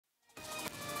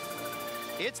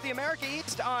It's the America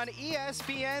East on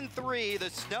ESPN3. The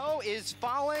snow is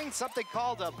falling. Something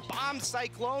called a bomb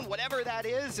cyclone, whatever that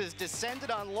is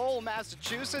descended on Lowell,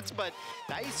 Massachusetts, but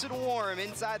nice and warm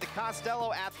inside the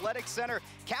Costello Athletic Center.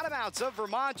 Catamounts of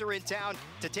Vermont are in town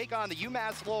to take on the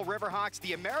UMass Lowell Riverhawks,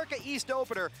 the America East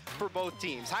opener for both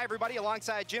teams. Hi, everybody.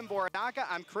 Alongside Jim Borodaka,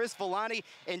 I'm Chris Villani.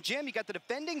 And Jim, you got the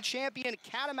defending champion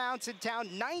Catamounts in town,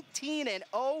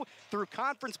 19-0 through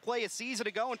conference play a season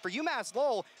ago. And for UMass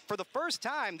Lowell, for the first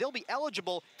time, they'll be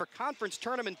eligible for conference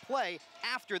tournament play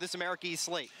after this America East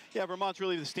slate. Yeah, Vermont's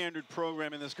really the standard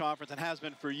program in this conference and has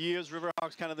been for years.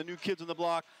 Riverhawks kind of the new kids on the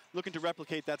block, looking to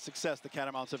replicate that success the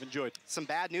Catamounts have enjoyed. Some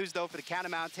bad news, though, for the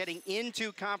Catamounts heading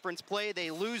into conference play.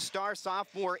 They lose star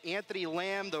sophomore Anthony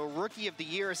Lamb, the Rookie of the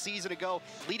Year a season ago,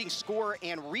 leading scorer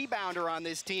and rebounder on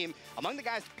this team. Among the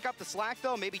guys to pick up the slack,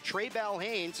 though, maybe Trey Bell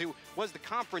Haynes, who was the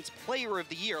conference player of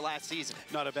the year last season.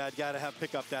 Not a bad guy to have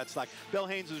pick up that slack. Bell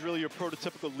Haynes is really your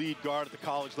prototypical lead guard at the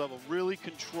college level, really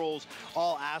controls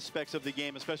all aspects of the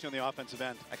game, especially on the offensive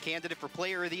end. A candidate for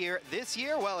player of the year this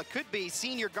year? Well, it could be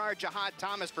senior guard Jahad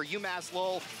Thomas for UMass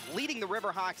Lowell, leading the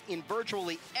Riverhawks in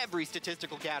virtually every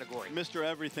statistical category. Mr.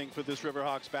 Everything for this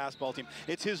Riverhawks basketball team.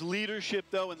 It's his leadership,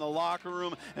 though, in the locker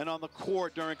room and on the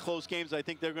court during close games. I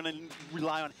think they're going to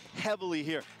rely on heavily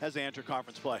here as they enter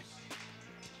conference play.